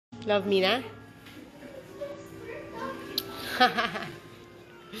Love me na?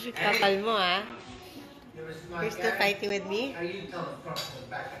 Kapal mo, ah. You're still fighting with me?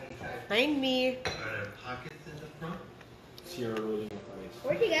 Mind me. Pockets in the front. Sierra rolling with ice.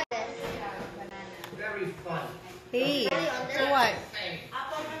 Where'd you get this? Very fun. Hey, so what?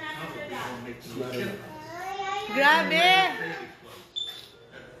 Grabe!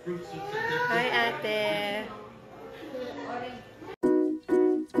 Grabe! Hi, ate.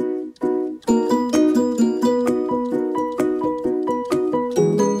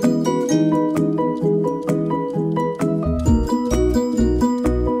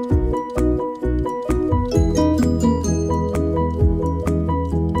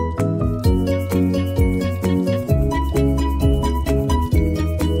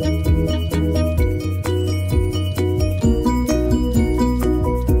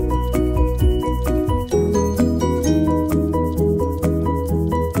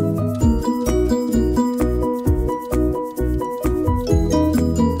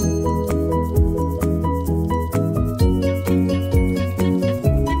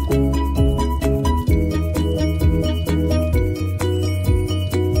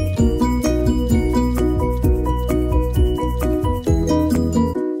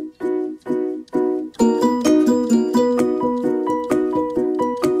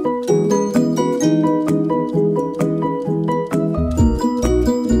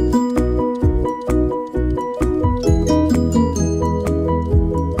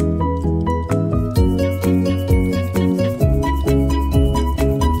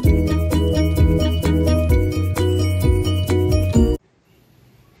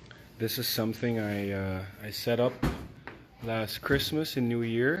 This is something I set up last Christmas and New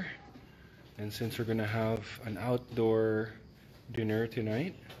Year, and since we're gonna have an outdoor dinner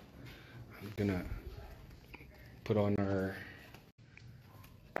tonight, I'm gonna put on our,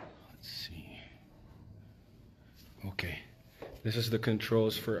 let's see, okay, this is the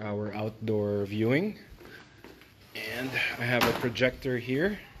controls for our outdoor viewing, and I have a projector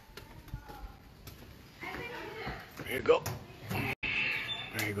here. There you go.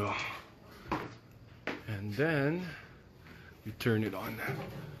 There you go. And then we turn it on.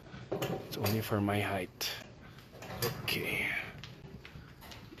 It's only for my height. Okay.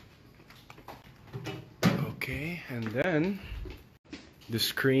 Okay, and then the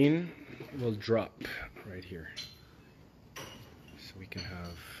screen will drop right here. So we can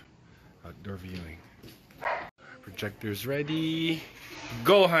have outdoor viewing. Projector's ready.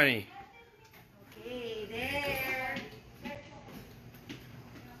 Go, honey!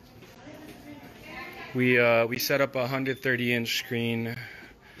 We set up a 130-inch screen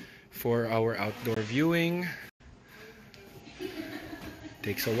for our outdoor viewing.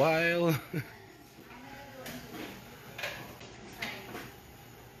 Takes a while.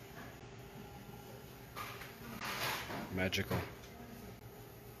 Magical.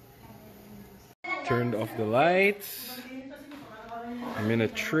 Turned off the lights. I'm in a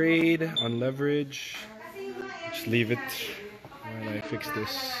trade on leverage. Just leave it while I fix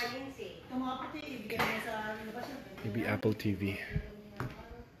this. Maybe Apple TV.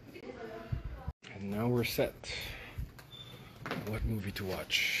 And now we're set. What movie to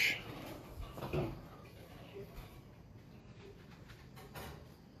watch?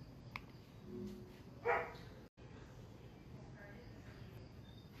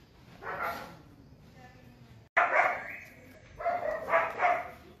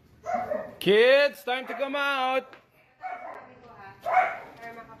 Kids, time to come out!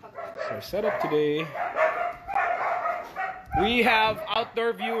 So setup today. We have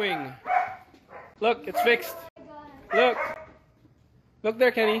outdoor viewing. Look, it's fixed. Look. Look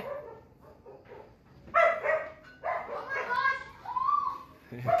there, Kenny.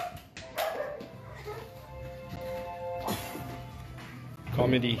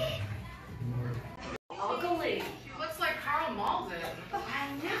 Comedy. Ugly. She looks like Carl Malden.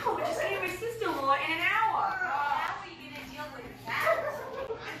 I know. We're just getting my sister-in-law in an hour. How are you going to deal with that?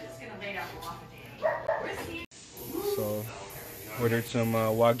 I'm just going to lay down the law for We're seeing. So, ordered some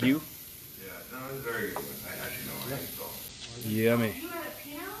Wagyu. Yeah, no, it's very good. I actually know I installed. Yummy. You have a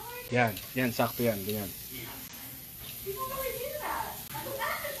peanut allergy? Yan, sakto yan, ganyan. People really do that.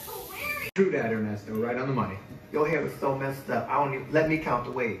 That is hilarious. True that, Ernesto, right on the money. Your hair is so messed up. I don't even, let me count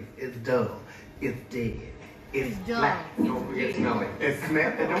the waves. It's dull. It's dead. It's black. Don't forget to smell it. It's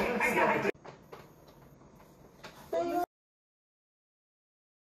smell it. Don't smell it.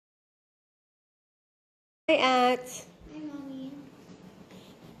 Hi, At. Hi, Mommy.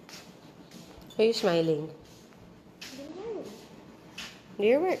 Are you smiling? Do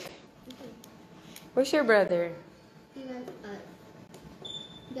your work. Where's your brother? He went up.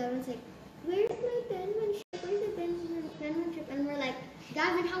 Gavin's like, where's my penmanship? Where's the penmanship? And we're like,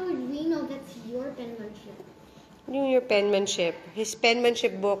 Gavin, how would we know that's your penmanship? Your penmanship. His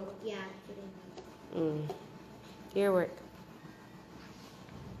penmanship book. Yeah. Your work.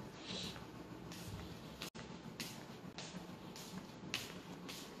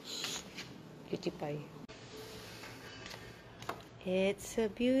 Cutie pie. It's a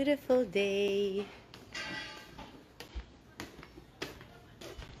beautiful day.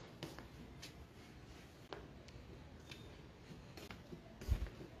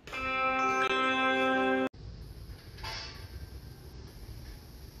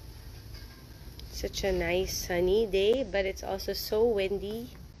 Such a nice sunny day, but it's also so windy.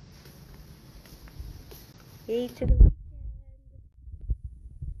 Yay to the weekend.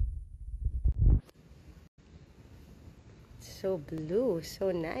 So blue,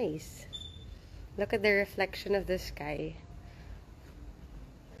 so nice. Look at the reflection of the sky.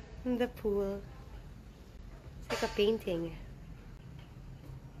 And the pool. It's like a painting.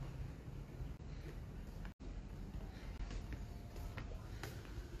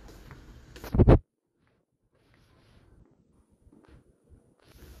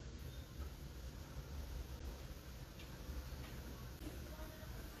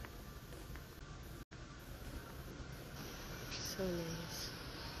 So nice.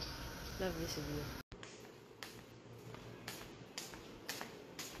 Love this view.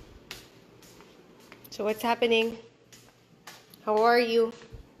 So what's happening? How are you?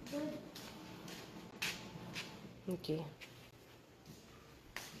 Okay.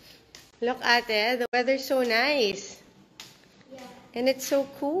 Look at it. The weather's so nice. Yeah. And it's so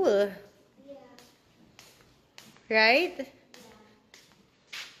cool. Yeah. Right? Yeah.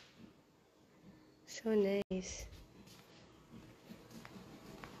 So nice.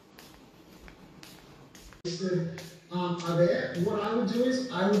 Are there. What I would do is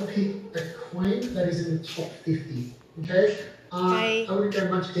I would pick a coin that is in the top 50. Okay? Hi, I wouldn't go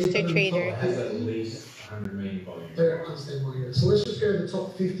much deeper Mr. than the Trader. top Has at 50. least 100 million volume. They don't understand what you're. So let's just go to the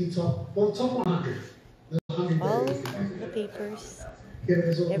top 50, top 100. There's 100 All there. the papers. Yeah,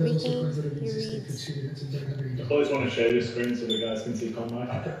 there's also Everything coins that have he existed reads. for 2 minutes and don't have any Always want to share your screen so the guys can see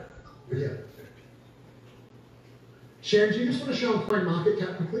CoinMarket. Yeah. Sharon, do you just want to show on coin market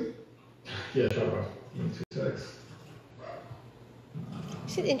cap quickly? Yeah, sure, bro. In 2 secs.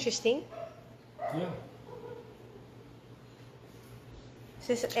 Is it interesting? Yeah. Is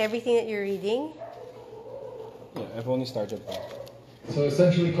this everything that you're reading? Yeah, I've only started that. So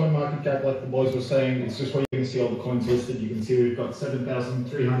essentially, CoinMarketCap, like the boys were saying, it's just where you can see all the coins listed. You can see we've got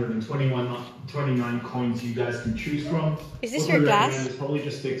 7,329 coins you guys can choose from. Is this What your we class? recommend is probably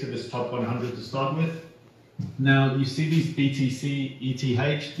just stick to this top 100 to start with. Now, you see these BTC,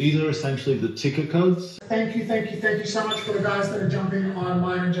 ETH, these are essentially the ticker codes. Thank you so much for the guys that are jumping on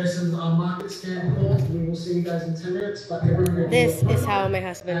mine and Jason's market scan call. We will see you guys in 10 minutes. But everyone This is how my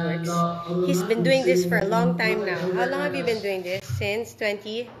husband works. He's been doing this for a long time now. How long have you been doing this? Since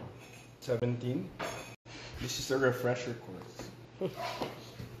 20? 17. This is a refresher course.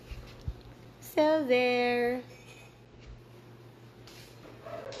 So there.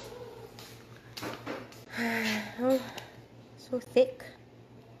 Oh, so thick.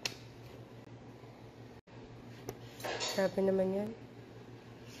 Grabe naman yan.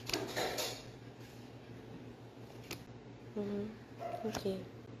 Okay.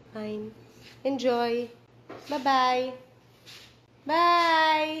 Fine. Enjoy. Bye-bye.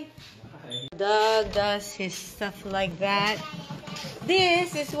 Bye. Doug does his stuff like that.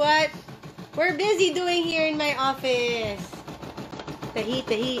 This is what we're busy doing here in my office. The heat.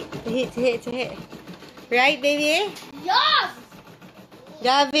 Right, baby? Yes!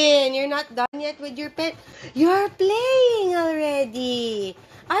 Gavin, you're not done yet with your pen. You're playing already.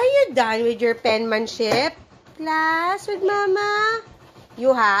 Are you done with your penmanship? Class with Mama?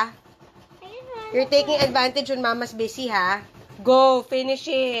 You, ha? You're taking advantage when Mama's busy, ha? Go, finish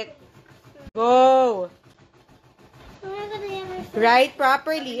it. Go. Write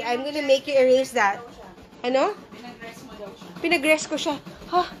properly. I'm gonna make you erase that. Ano? Pinag-rest ko siya.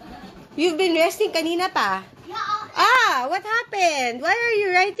 Huh? You've been resting kanina pa. Ah, what happened? Why are you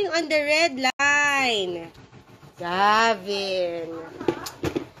writing on the red line? Gavin.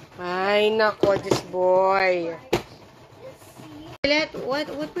 Ay, nako, this boy. What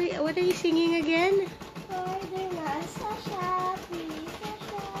are you singing again?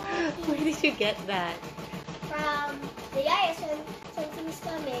 Where did you get that? From the guy when he's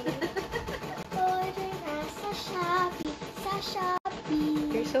coming.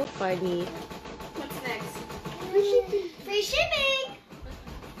 You're so funny. What's next? Free shipping!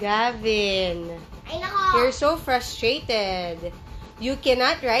 Gavin. Ay, nako. You're so frustrated. You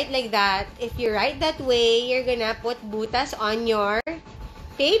cannot write like that. If you write that way, you're gonna put butas on your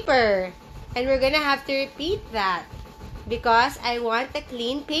paper. And we're gonna have to repeat that. Because I want a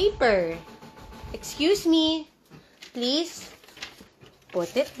clean paper. Excuse me. Please,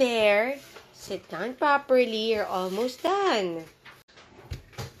 put it there. Sit down properly. You're almost done.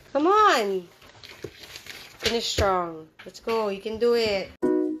 Come on. Finish strong. Let's go. You can do it.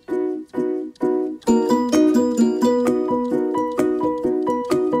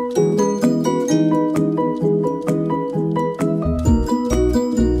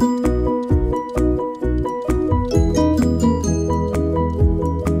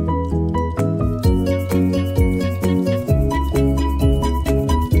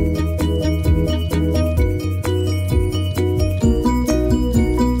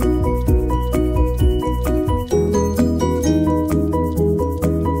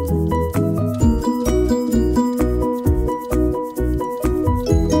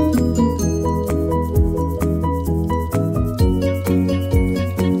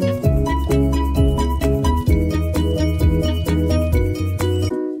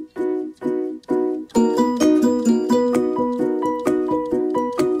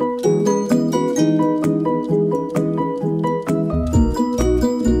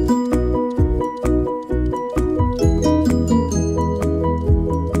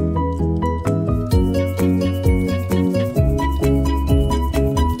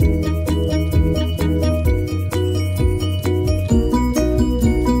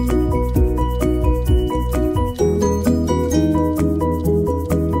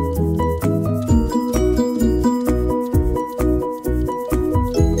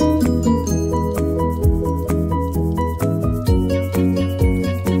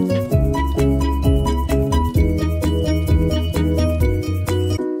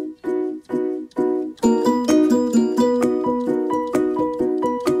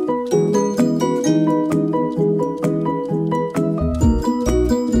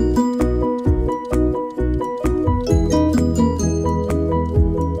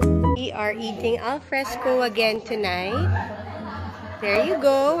 Eating al fresco again tonight. There you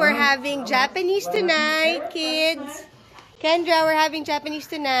go. We're having Japanese tonight, kids. Kendra, we're having Japanese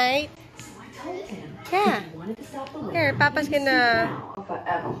tonight. Yeah. Here, Papa's gonna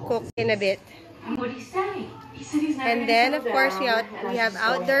cook in a bit. What did he say? He said he's not. And then, of course, we have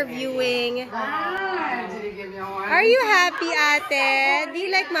outdoor viewing. Did he give you one? Are you happy, Ate? Do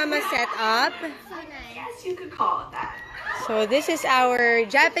you like Mama's setup? Yes, you could call it that. So this is our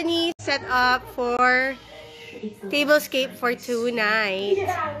Japanese setup for tablescape for tonight.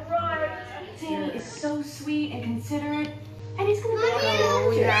 Yeah, right. Danny is so sweet and considerate, and he's gonna be So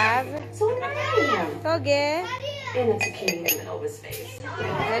we have so nice of him. toge, And the zucchini in the middle of his face.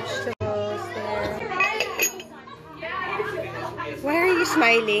 vegetables there. Why are you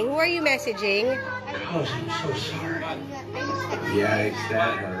smiling? Who are you messaging? Gosh, I'm so sorry. Yikes,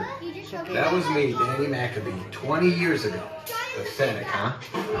 that hurt. That was me, Danny Maccabee, 20 years ago. Pathetic, huh?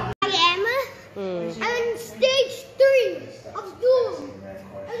 I am. I'm in stage 3 of Doom.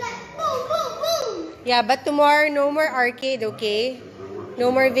 I was like, boom, boom, boom. Yeah, but tomorrow, no more arcade, okay?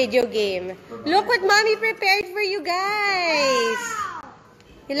 No more video game. Look what Mommy prepared for you guys.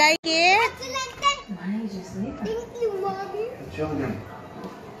 You like it? Thank you, Mommy. The children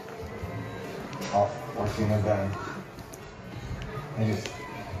off watching a gun. I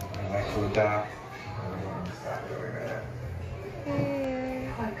went to a dock. Stop doing that.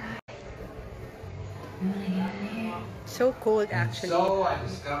 So cold, actually. So I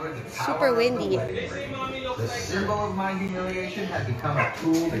discovered the Super power of the windy. wedding ring. The symbol of my humiliation had become a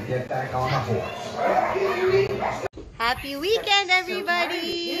tool to get back on the horse. Happy weekend,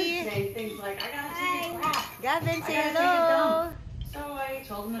 everybody! Say things like, I gotta take a crap. Gavin, say I gotta take it hello. down. So I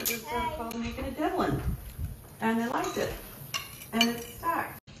told them it was called making a Devlin. And they liked it. And it's stuck.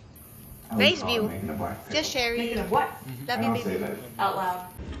 Nice view. Just sharing. Making a what? Love you, baby. Out loud.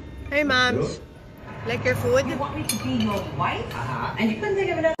 Hey, moms. Like your food? You want me to be your wife? And you couldn't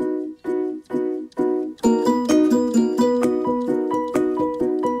think of it.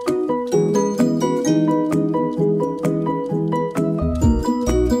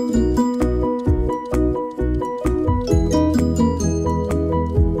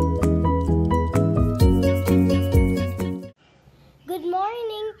 Good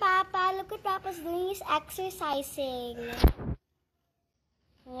morning, Papa. Look what Papa's doing. He's exercising.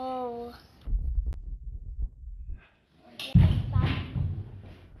 Whoa.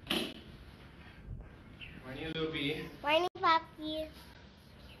 Morning, Luby. Morning, Papi.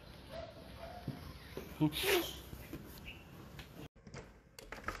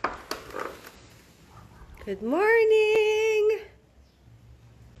 Good morning!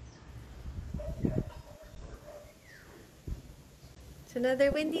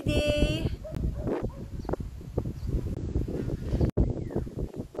 Another windy day.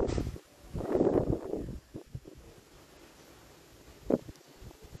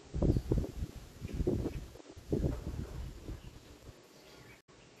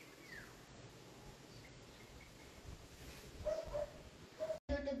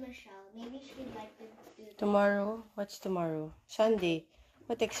 Michelle. Maybe she'd like to do that. Tomorrow? What's tomorrow? Sunday.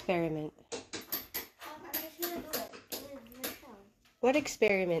 What experiment? I'm just gonna do it with Michelle. What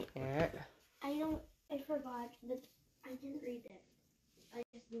experiment nga? I forgot, but I didn't read it. I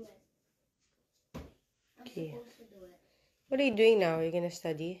just do it. I'm Okay. supposed to do it. What are you doing now? Are you gonna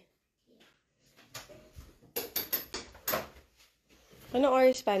study? Ano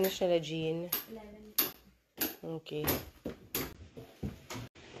oras Spanish nila, Jean? 11. Okay.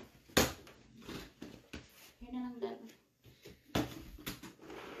 Here na lang dad.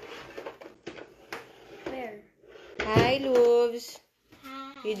 Where? Hi, Loves.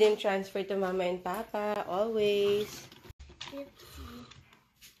 Hi. You didn't transfer to Mama and Papa. Always.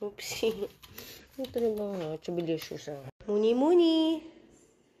 Oopsie. Ito na ba nga? Chabilicious ah. Muni Muni.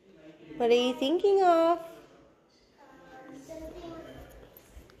 What are you thinking of?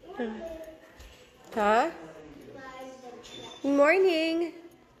 Huh? Good morning.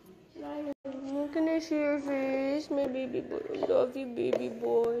 Can I see your face? My baby boy. I love you, baby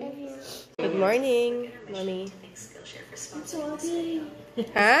boy. Good morning, Mommy. I'm so ugly.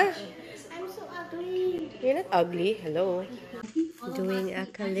 Huh? I'm so ugly. You're not ugly. Hello. Doing a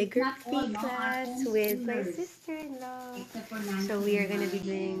calligraphy class with my sister-in-law. So we are going to be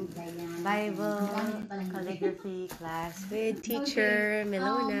doing Bible calligraphy class with teacher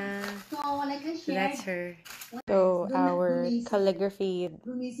Milona. So that's her. So our calligraphy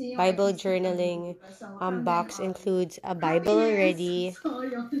Bible journaling box includes a Bible already,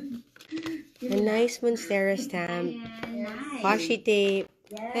 a nice Monstera stamp, washi tape,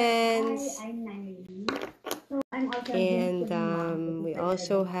 pens, and we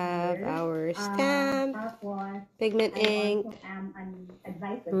also have our stamp, pigment ink,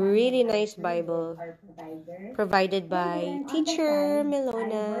 really nice Bible provided by teacher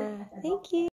Milona. Thank you.